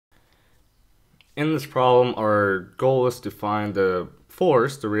In this problem, our goal is to find the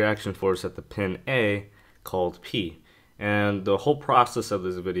force, the reaction force at the pin A, called P. And the whole process of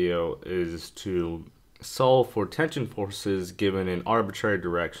this video is to solve for tension forces given in arbitrary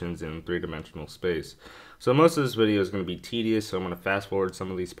directions in three-dimensional space. So most of this video is going to be tedious, so I'm going to fast forward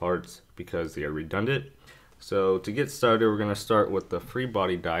some of these parts because they are redundant. So to get started, we're going to start with the free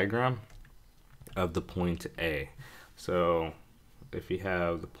body diagram of the point A. So if you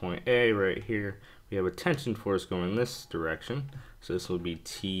have the point A right here, we have a tension force going this direction. So this will be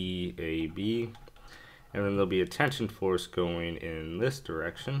TAB. And then there'll be a tension force going in this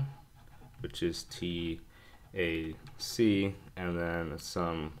direction, which is TAC. And then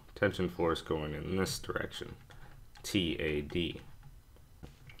some tension force going in this direction, TAD.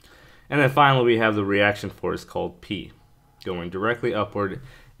 And then finally we have the reaction force called P, going directly upward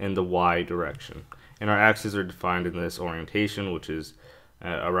in the Y direction. And our axes are defined in this orientation, which is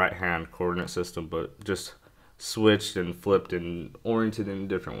a right-hand coordinate system, but just switched and flipped and oriented in a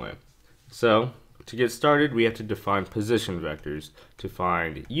different way. So to get started, we have to define position vectors, to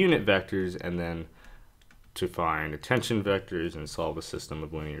find unit vectors, and then to find tension vectors and solve a system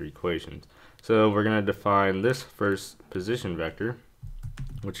of linear equations. So we're going to define this first position vector,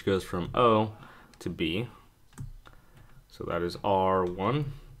 which goes from O to B. So that is R1.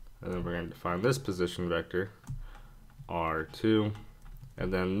 And then we're going to define this position vector, R2.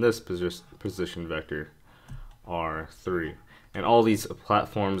 And then this position vector, R3. And all these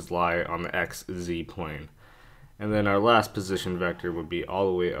platforms lie on the XZ plane. And then our last position vector would be all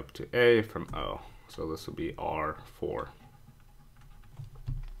the way up to A from O. So this will be R4.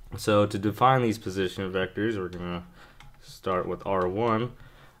 So to define these position vectors, we're going to start with R1.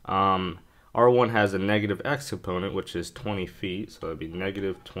 R1 has a negative x component, which is 20 feet, so that would be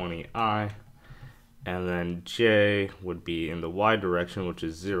negative 20I. And then J would be in the Y direction, which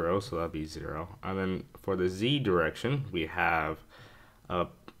is 0, so that would be 0. And then for the Z direction, we have a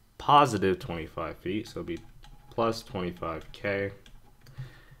positive 25 feet, so it would be plus 25K.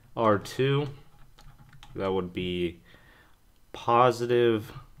 R2, that would be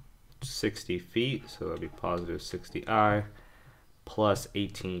positive 60 feet, so that would be positive 60I plus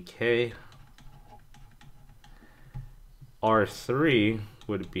 18K. R3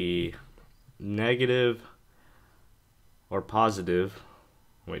 would be negative or positive,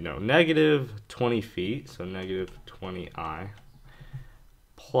 negative 20 feet, so negative 20I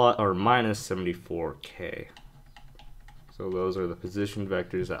plus or minus 74K. So those are the position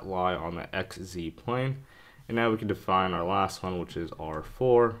vectors that lie on the XZ plane. And now we can define our last one, which is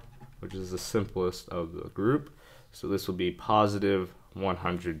R4, which is the simplest of the group. So this will be positive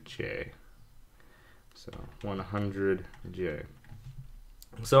 100J. So 100J.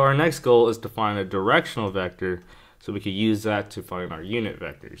 So our next goal is to find a directional vector so we could use that to find our unit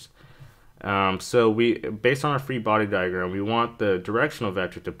vectors. So based on our free body diagram, we want the directional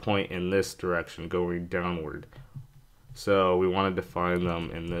vector to point in this direction, going downward. So we want to define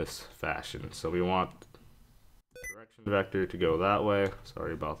them in this fashion. So we want the direction vector to go that way.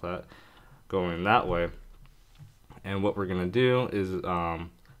 Sorry about that. Going that way. And what we're going to do is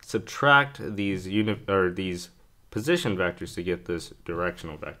subtract these position vectors to get this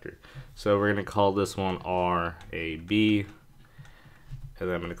directional vector. So we're going to call this one RAB, and then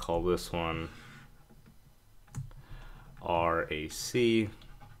I'm going to call this one RAC,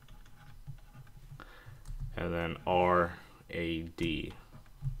 and then RAD.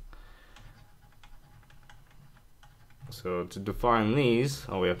 So to define these,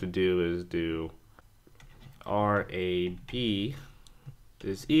 all we have to do is do RAB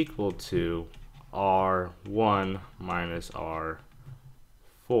is equal to R1 minus R4.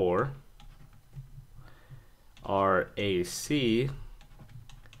 RAC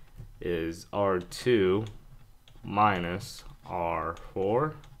is R2 minus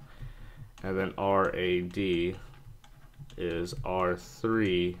R4. And then RAD is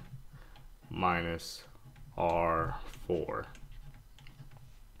R3 minus R4.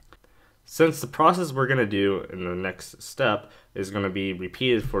 Since the process we're going to do in the next step is going to be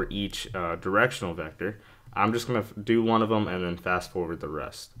repeated for each directional vector, I'm just going to do one of them and then fast forward the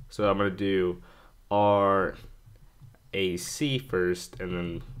rest. So I'm going to do RAC first, and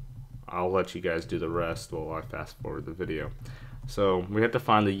then I'll let you guys do the rest while I fast forward the video. So we have to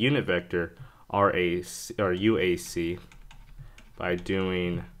find the unit vector UAC by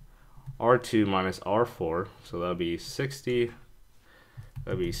doing R2 minus R4, so that'll be 60.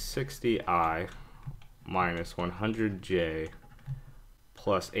 That'd be 60I minus 100J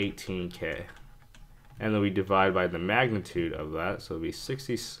plus 18K. And then we divide by the magnitude of that, so it'd be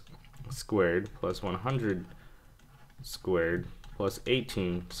 60 squared plus 100 squared plus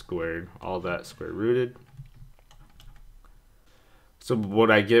 18 squared, all that square rooted. So what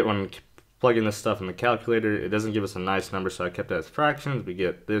I get when plugging this stuff in the calculator, it doesn't give us a nice number, so I kept it as fractions. We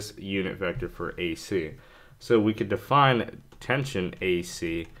get this unit vector for AC. So we could define tension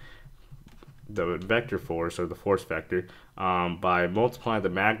AC, the vector force, or the force vector, by multiplying the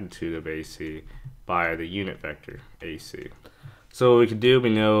magnitude of AC by the unit vector AC. So what we could do, we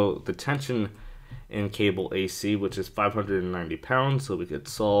know the tension in cable AC, which is 590 pounds, so we could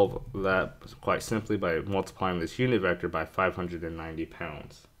solve that quite simply by multiplying this unit vector by 590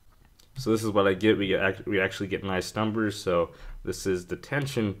 pounds. So this is what I get. We actually get nice numbers. So this is the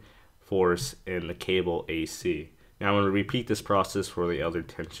tension force in the cable AC. Now I'm going to repeat this process for the other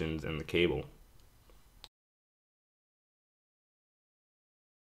tensions in the cable.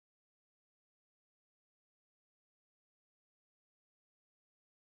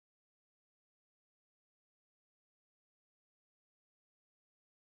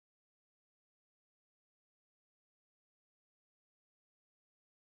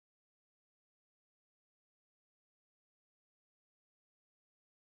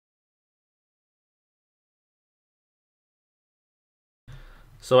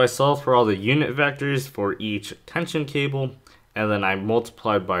 So I solved for all the unit vectors for each tension cable, and then I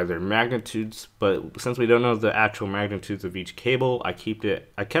multiplied by their magnitudes. But since we don't know the actual magnitudes of each cable, I kept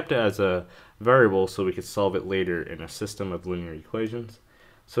it as a variable so we could solve it later in a system of linear equations.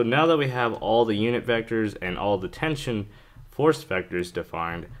 So now that we have all the unit vectors and all the tension force vectors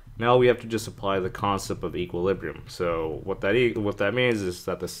defined, now we have to just apply the concept of equilibrium. So what that means is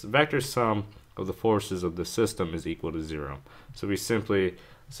that the vector sum of the forces of the system is equal to 0. So we simply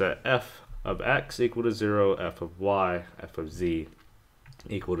set f of x equal to 0, f of y, f of z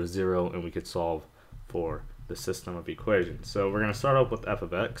equal to 0, and we could solve for the system of equations. So we're going to start off with f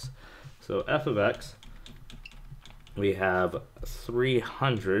of x. So f of x, we have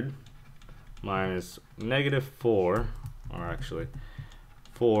 300 minus negative 4, or actually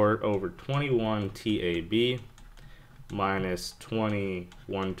 4 over 21 TAB minus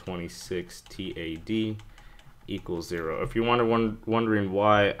 2126 TAD equals 0. If you're wondering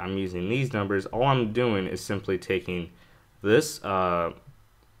why I'm using these numbers, all I'm doing is simply taking this vector,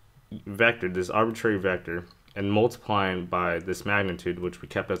 this arbitrary vector, and multiplying by this magnitude, which we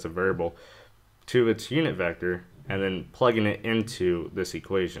kept as a variable, to its unit vector, and then plugging it into this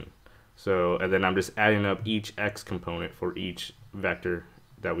equation. So, and then I'm just adding up each x component for each vector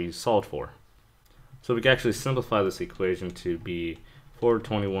that we solved for. So we can actually simplify this equation to be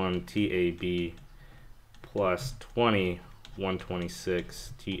 421 TAB plus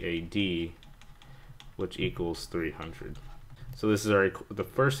 126 TAD, which equals 300. So this is the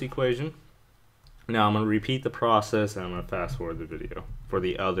first equation. Now I'm going to repeat the process, and I'm going to fast forward the video for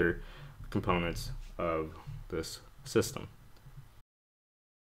the other components of this system.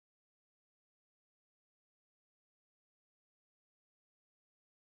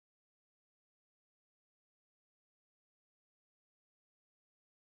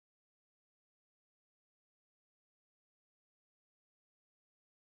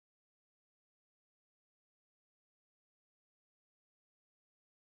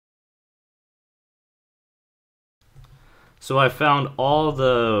 So I found all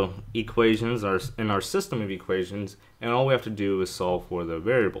the equations in our system of equations, and all we have to do is solve for the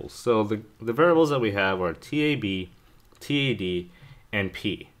variables. So the variables that we have are TAB, TAD, and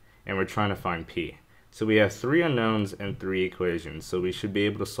P, and we're trying to find P. So we have 3 unknowns and 3 equations, so we should be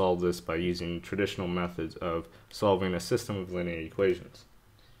able to solve this by using traditional methods of solving a system of linear equations.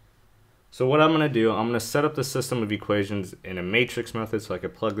 So what I'm going to do, I'm going to set up the system of equations in a matrix method so I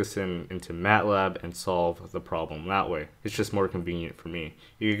can plug this into MATLAB and solve the problem that way. It's just more convenient for me.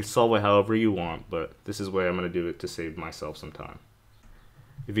 You can solve it however you want, but this is the way I'm going to do it to save myself some time.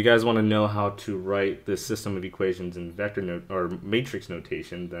 If you guys want to know how to write this system of equations in vector or matrix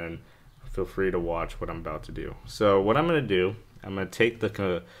notation, then feel free to watch what I'm about to do. So what I'm going to do, I'm going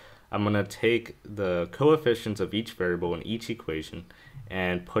to take the coefficients of each variable in each equation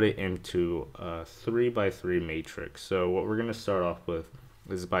and put it into a 3x3 matrix. So what we're going to start off with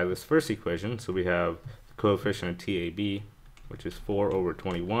is by this first equation. So we have the coefficient of TAB, which is 4 over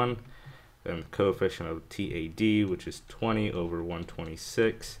 21, then the coefficient of TAD, which is 20 over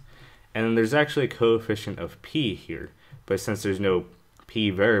 126, and then there's actually a coefficient of P here, but since there's no P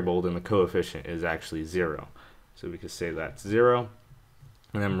variable, then the coefficient is actually 0. So we could say that's 0,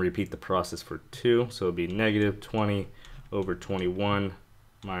 and then repeat the process for 2, so it'll be negative 20 over 21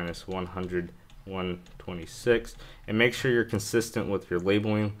 minus 126, and make sure you're consistent with your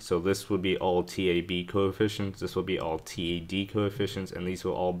labeling. So this would be all TAB coefficients, this will be all TAD coefficients, and these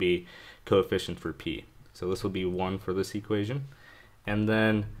will all be coefficients for P. So this will be 1 for this equation. And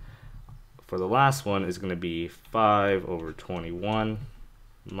then for the last one is going to be 5 over 21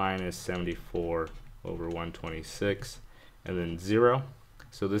 minus 74 over 126, and then 0.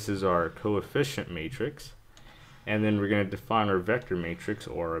 So this is our coefficient matrix. And then we're going to define our vector matrix,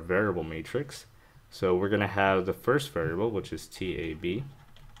 or a variable matrix. So we're going to have the first variable, which is TAB,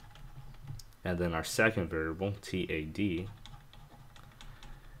 and then our second variable, TAD.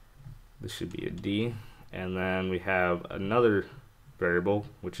 This should be a D. And then we have another variable,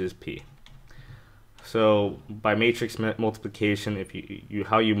 which is P. So by matrix multiplication, if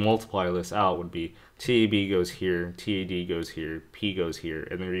how you multiply this out would be TAB goes here, TAD goes here, P goes here,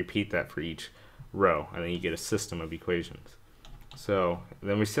 and then repeat that for each row, and then you get a system of equations. So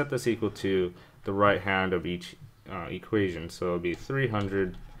then we set this equal to the right hand of each equation. So it'll be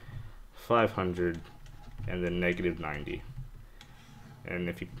 300, 500, and then negative 90. And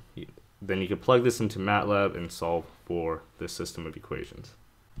if then you can plug this into MATLAB and solve for this system of equations.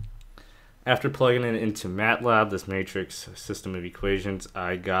 After plugging it into MATLAB, this matrix system of equations,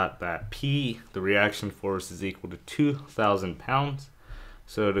 I got that P, the reaction force, is equal to 2,000 pounds.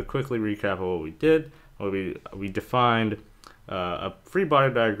 So to quickly recap what we did, we defined a free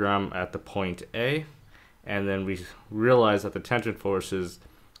body diagram at the point A, and then we realized that the tension forces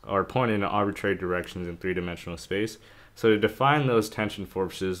are pointed in arbitrary directions in three-dimensional space. So to define those tension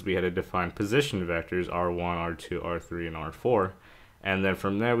forces, we had to define position vectors, R1, R2, R3, and R4. And then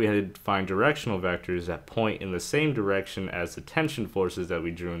from there, we had to define directional vectors that point in the same direction as the tension forces that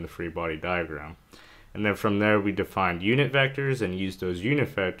we drew in the free body diagram. And then from there, we defined unit vectors and used those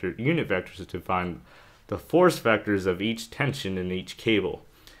unit vectors to find the force vectors of each tension in each cable.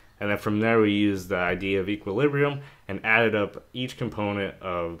 And then from there, we used the idea of equilibrium and added up each component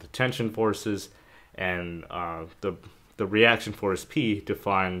of the tension forces, and the reaction force P to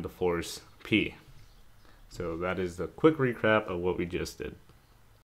find the force P. So that is the quick recap of what we just did.